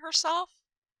punishing herself,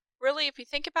 really, if you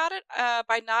think about it,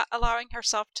 by not allowing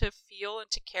herself to feel and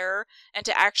to care and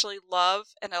to actually love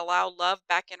and allow love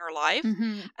back in her life.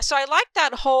 So I like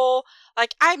that whole,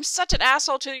 like, I'm such an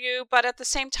asshole to you, but at the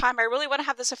same time, I really want to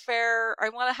have this affair. I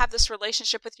want to have this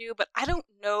relationship with you, but I don't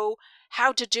know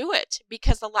how to do it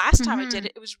because the last time I did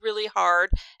it, it was really hard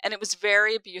and it was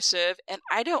very abusive and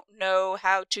I don't know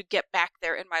how to get back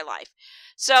there in my life.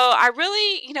 So I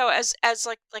really, you know, as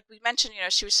like we mentioned, you know,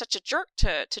 she was such a jerk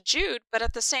to Jude, but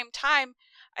at the same time,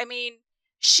 I mean,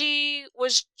 she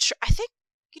was, I think,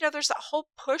 you know, there's that whole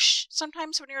push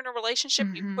sometimes when you're in a relationship,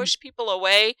 you push people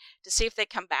away to see if they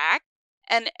come back.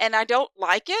 And I don't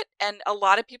like it. And a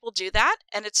lot of people do that.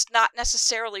 And it's not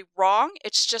necessarily wrong.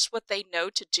 It's just what they know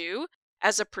to do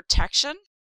as a protection.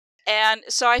 And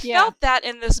so I felt that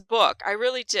in this book. I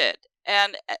really did.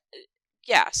 And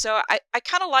so I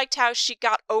kind of liked how she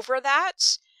got over that.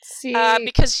 See,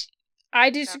 because I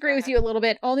disagree with you a little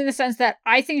bit, only in the sense that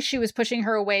I think she was pushing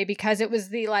her away because it was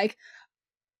the, like,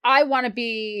 I want to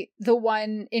be the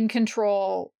one in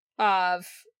control of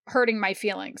hurting my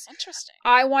feelings. Interesting.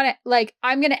 I want to, like,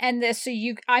 I'm going to end this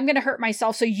I'm going to hurt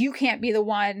myself so you can't be the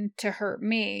one to hurt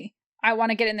me. I want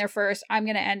to get in there first. I'm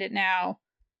going to end it now.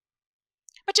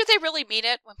 But do they really mean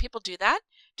it when people do that?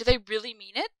 Do they really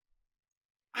mean it?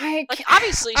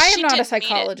 Obviously, I am not a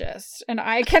psychologist, and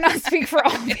I cannot speak for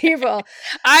all people.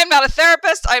 I'm not a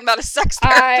therapist. I'm not a sex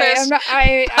therapist.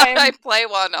 I play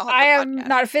one. I am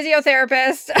not a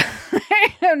physiotherapist.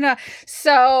 I am not.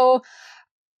 So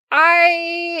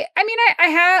I mean,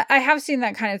 I have seen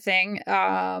that kind of thing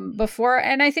before,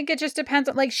 and I think it just depends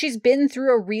on, like, she's been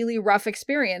through a really rough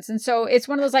experience, and so it's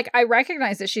one of those, like, I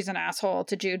recognize that she's an asshole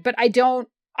to Jude, but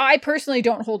I personally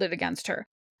don't hold it against her.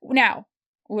 Now,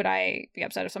 would I be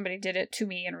upset if somebody did it to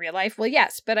me in real life? Well,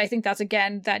 yes, but I think that's,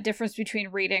 again, that difference between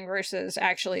reading versus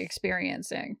actually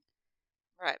experiencing.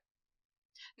 Right.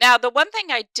 Now, the one thing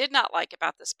I did not like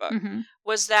about this book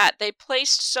was that they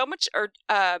placed so much,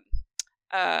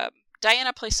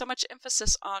 Diana placed so much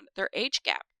emphasis on their age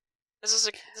gap. This is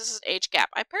an age gap.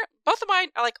 Both of mine,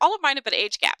 like all of mine, have been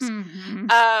age gaps.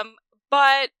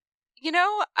 But you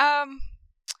know, I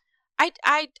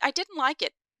didn't like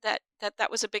it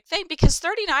that was a big thing, because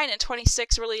 39 and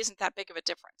 26 really isn't that big of a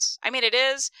difference. I mean, it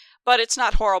is, but it's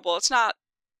not horrible. It's not.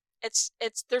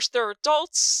 They're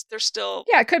adults. They're still,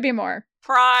 it could be more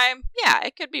prime. Yeah,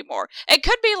 it could be more. It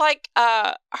could be like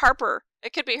Harper.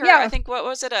 It could be her. I think, what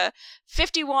was it, a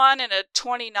 51 and a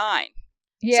 29.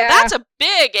 Yeah, so that's a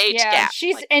big age gap.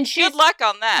 She's good luck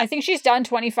on that. I think she's done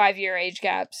 25-year age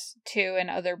gaps too in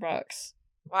other books.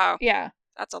 Wow. Yeah,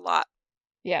 that's a lot.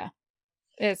 Yeah,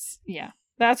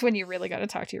 that's when you really got to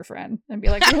talk to your friend and be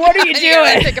like, "What are you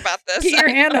doing? Think about this. Get your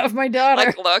hand off my daughter."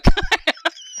 Like, look.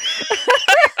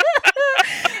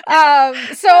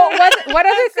 So what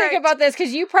other thing about this?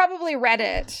 Because you probably read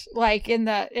it like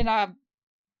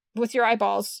with your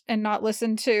eyeballs and not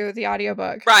listened to the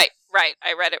audiobook. Right.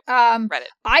 I read it.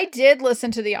 I did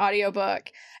listen to the audiobook,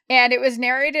 and it was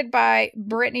narrated by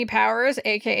Brittany Powers,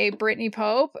 aka Brittany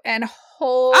Pope, and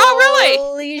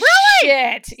holy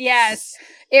shit. Yes.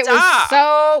 It was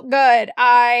so good.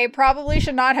 I probably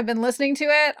should not have been listening to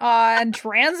it on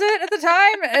transit at the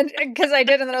time, and because I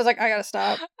did, and then I was like, I gotta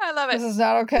stop. I love it. This is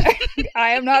not okay.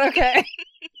 I am not okay.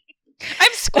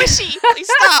 I'm squishy. Please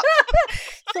stop.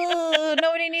 Ooh,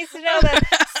 nobody needs to know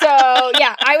that. So,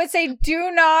 yeah, I would say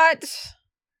do not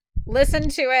listen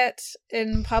to it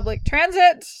in public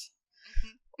transit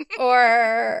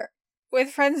or with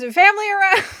friends and family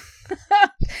around.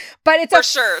 But it's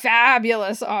a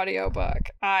fabulous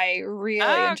audiobook. I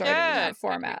really enjoyed it in that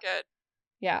format. Good.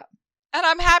 Yeah. And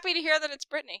I'm happy to hear that it's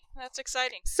Brittany. That's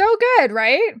exciting. So good,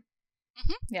 right?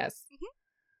 Yes.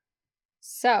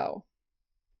 So,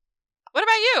 what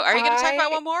about you? Are you going to talk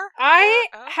about one more? I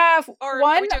have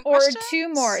one or two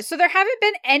more. So there haven't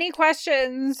been any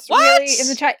questions really in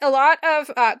the chat. A lot of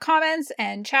comments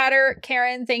and chatter.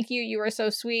 Karen, thank you. You are so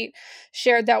sweet.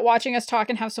 Shared that watching us talk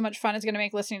and have so much fun is going to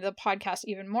make listening to the podcast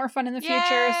even more fun in the future.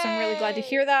 So I'm really glad to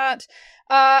hear that.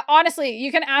 Honestly,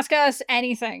 you can ask us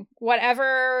anything.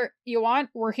 Whatever you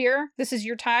want. We're here. This is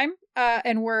your time.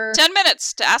 And we're 10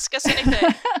 minutes to ask us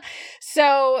anything.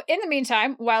 So in the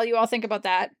meantime, while you all think about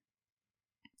that,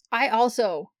 I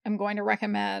also am going to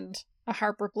recommend a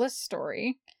Harper Bliss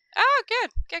story. Oh, good.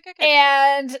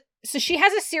 And so she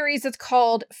has a series that's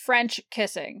called French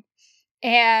Kissing.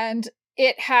 And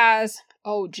it has,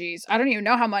 I don't even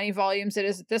know how many volumes it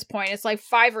is at this point. It's like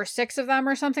 5 or 6 of them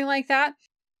or something like that.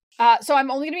 So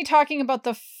I'm only going to be talking about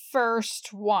the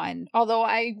first one, although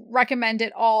I recommend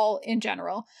it all in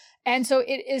general. And so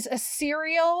it is a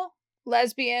serial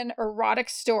lesbian erotic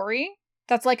story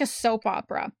that's like a soap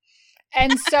opera.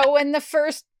 And so when the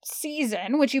first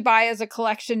season, which you buy as a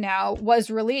collection now, was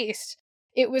released,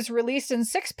 it was released in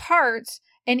 6 parts,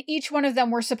 and each one of them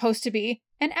were supposed to be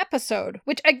an episode,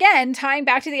 which, again, tying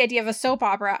back to the idea of a soap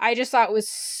opera, I just thought was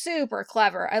super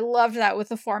clever. I loved that with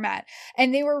the format.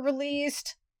 And they were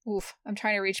released, I'm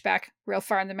trying to reach back real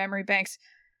far in the memory banks.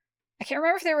 I can't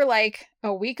remember if they were like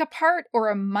a week apart or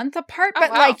a month apart,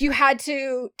 but like you had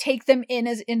to take them in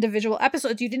as individual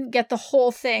episodes. You didn't get the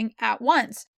whole thing at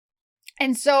once.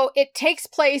 And so it takes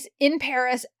place in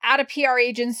Paris at a PR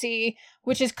agency,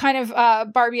 which is kind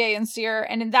of Barbier and Cyr,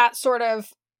 and in that sort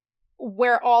of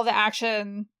where all the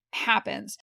action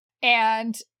happens.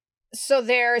 And so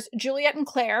there's Juliet and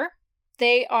Claire.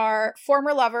 They are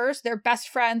former lovers. They're best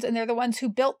friends, and they're the ones who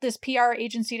built this PR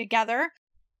agency together.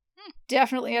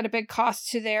 Definitely at a big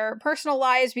cost to their personal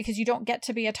lives, because you don't get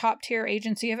to be a top tier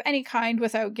agency of any kind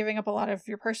without giving up a lot of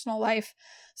your personal life.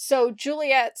 So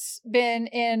Juliet's been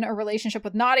in a relationship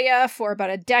with Nadia for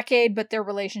about a decade, but their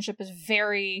relationship is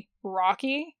very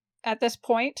rocky at this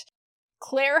point.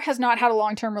 Claire has not had a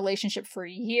long-term relationship for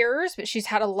years, but she's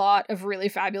had a lot of really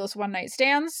fabulous one-night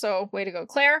stands. So way to go,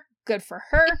 Claire. Good for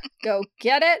her. Go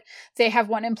get it. They have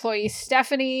one employee,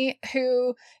 Stephanie,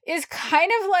 who is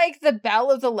kind of like the belle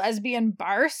of the lesbian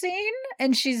bar scene,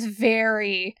 and she's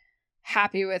very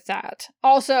happy with that.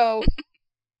 Also,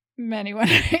 many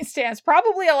one-night stands,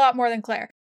 probably a lot more than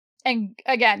Claire. And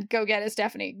again, go get it,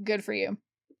 Stephanie. Good for you.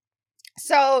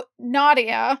 So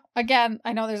Nadia, again,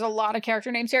 I know there's a lot of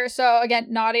character names here. So again,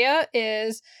 Nadia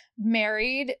is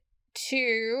married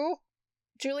to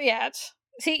Juliet.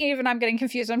 See, even I'm getting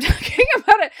confused. I'm talking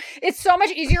about it. It's so much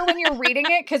easier when you're reading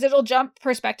it because it'll jump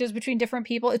perspectives between different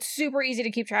people. It's super easy to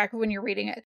keep track of when you're reading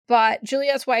it. But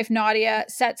Juliet's wife, Nadia,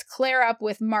 sets Claire up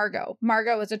with Margot.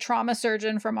 Margot is a trauma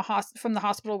surgeon from the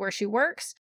hospital where she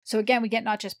works. So again, we get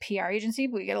not just PR agency,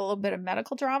 but we get a little bit of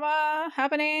medical drama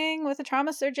happening with the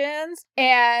trauma surgeons.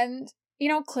 And, you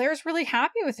know, Claire's really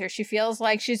happy with her. She feels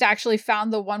like she's actually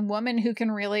found the one woman who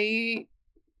can really,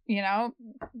 you know,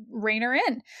 rein her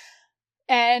in.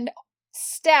 And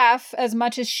Steph, as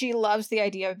much as she loves the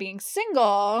idea of being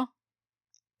single,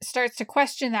 starts to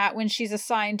question that when she's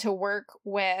assigned to work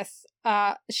with,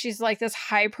 she's like this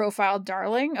high-profile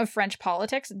darling of French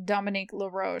politics, Dominique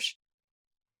LaRoche.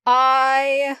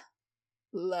 I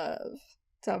love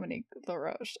Dominique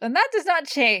LaRoche, and that does not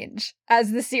change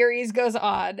as the series goes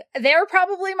on. They're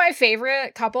probably my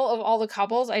favorite couple of all the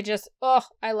couples.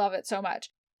 I love it so much.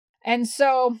 And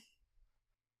so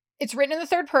it's written in the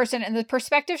third person, and the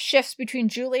perspective shifts between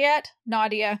Juliet,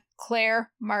 Nadia,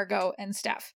 Claire, Margot, and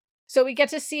Steph. So we get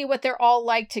to see what they're all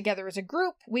like together as a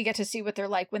group. We get to see what they're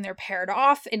like when they're paired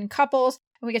off in couples.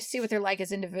 And we get to see what they're like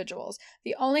as individuals.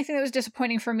 The only thing that was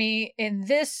disappointing for me in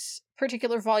this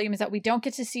particular volume is that we don't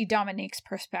get to see Dominique's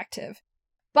perspective.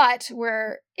 But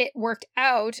where it worked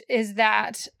out is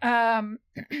that, pardon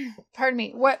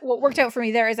me, what worked out for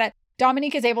me there is that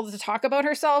Dominique is able to talk about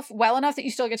herself well enough that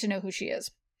you still get to know who she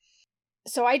is.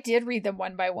 So I did read them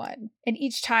one by one. And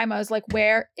each time I was like,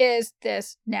 where is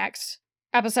this next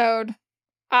episode?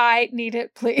 I need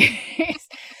it, please.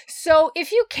 So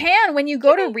if you can, when you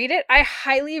go to read it, I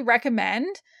highly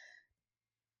recommend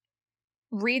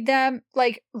read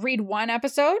one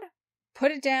episode,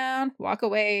 put it down, walk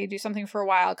away, do something for a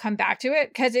while, come back to it,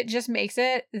 because it just makes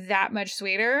it that much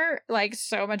sweeter, like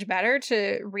so much better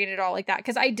to read it all like that.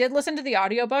 Because I did listen to the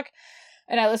audiobook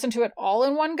and I listened to it all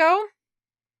in one go.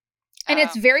 And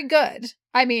it's very good.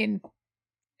 I mean,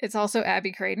 it's also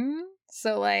Abby Creighton.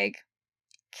 So like,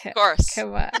 of course.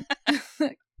 Come on.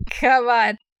 Come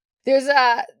on. There's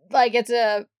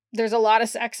a lot of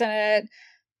sex in it,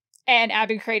 and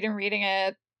Abby Creighton reading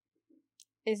it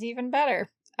is even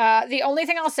better. The only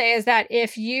thing I'll say is that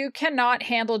if you cannot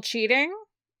handle cheating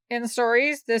in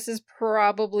stories, this is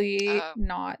probably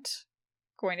not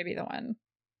going to be the one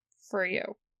for you.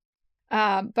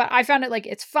 But I found it like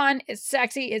it's fun, it's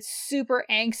sexy, it's super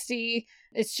angsty.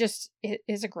 It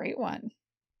is a great one.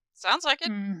 Sounds like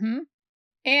it. Mm-hmm.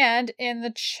 And in the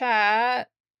chat,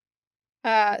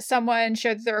 someone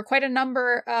shared that there are quite a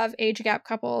number of age gap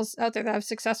couples out there that have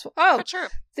successful. Oh, for sure.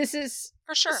 This is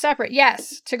for sure separate.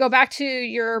 Yes. To go back to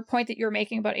your point that you're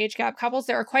making about age gap couples,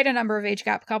 there are quite a number of age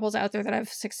gap couples out there that have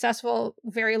successful,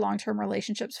 very long-term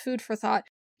relationships. Food for thought.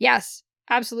 Yes,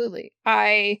 absolutely.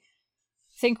 I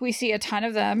think we see a ton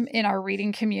of them in our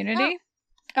reading community.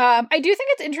 Oh. I do think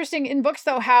it's interesting in books,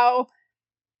 though, how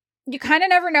you kind of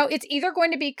never know. It's either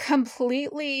going to be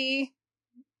completely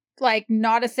like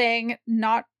not a thing,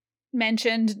 not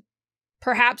mentioned,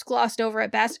 perhaps glossed over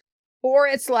at best, or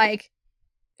it's like,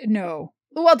 no.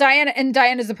 Well, Diane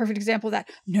is the perfect example of that.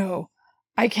 No,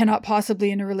 I cannot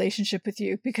possibly in a relationship with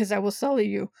you because I will sully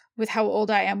you with how old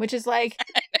I am, which is like,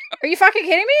 are you fucking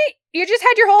kidding me? You just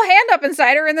had your whole hand up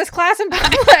inside her in this class in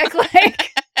public. Like,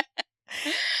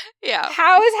 yeah.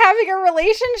 How is having a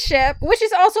relationship, which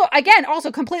is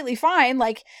also completely fine.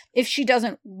 Like, if she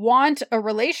doesn't want a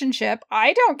relationship,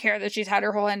 I don't care that she's had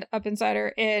her whole hand up inside her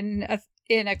in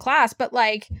a class. But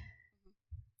like,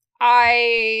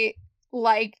 I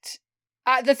liked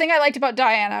the thing I liked about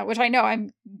Diana, which I know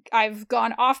I've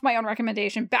gone off my own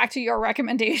recommendation back to your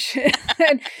recommendation.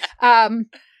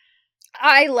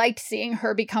 I liked seeing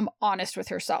her become honest with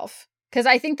herself, because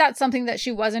I think that's something that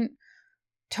she wasn't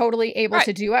totally able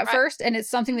to do at first, and it's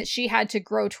something that she had to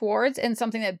grow towards, and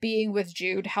something that being with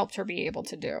Jude helped her be able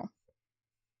to do.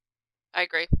 I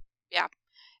agree. Yeah.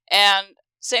 And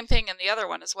same thing in the other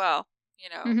one as well, you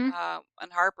know,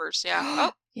 and Harper's. Yeah.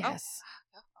 Oh, yes.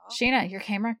 Oh. Sheena, your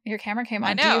camera came on.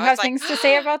 I know. Do you have things to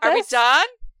say about this? Are we done?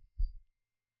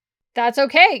 That's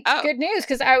okay. Oh. Good news,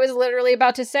 because I was literally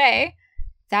about to say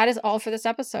that is all for this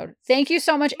episode. Thank you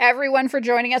so much, everyone, for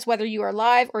joining us, whether you are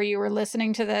live or you are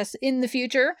listening to this in the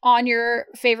future on your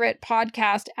favorite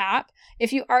podcast app.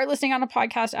 If you are listening on a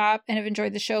podcast app and have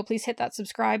enjoyed the show, please hit that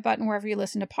subscribe button wherever you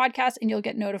listen to podcasts, and you'll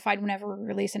get notified whenever we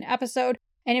release an episode.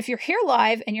 And if you're here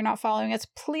live and you're not following us,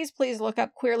 please look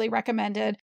up Queerly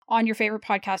Recommended on your favorite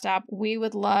podcast app. We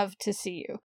would love to see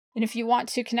you. And if you want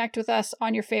to connect with us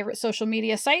on your favorite social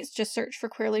media sites, just search for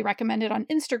Queerly Recommended on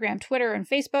Instagram, Twitter, and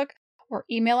Facebook. or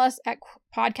email us at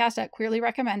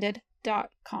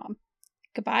podcast@queerlyrecommended.com.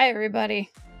 Goodbye,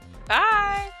 everybody.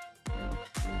 Bye.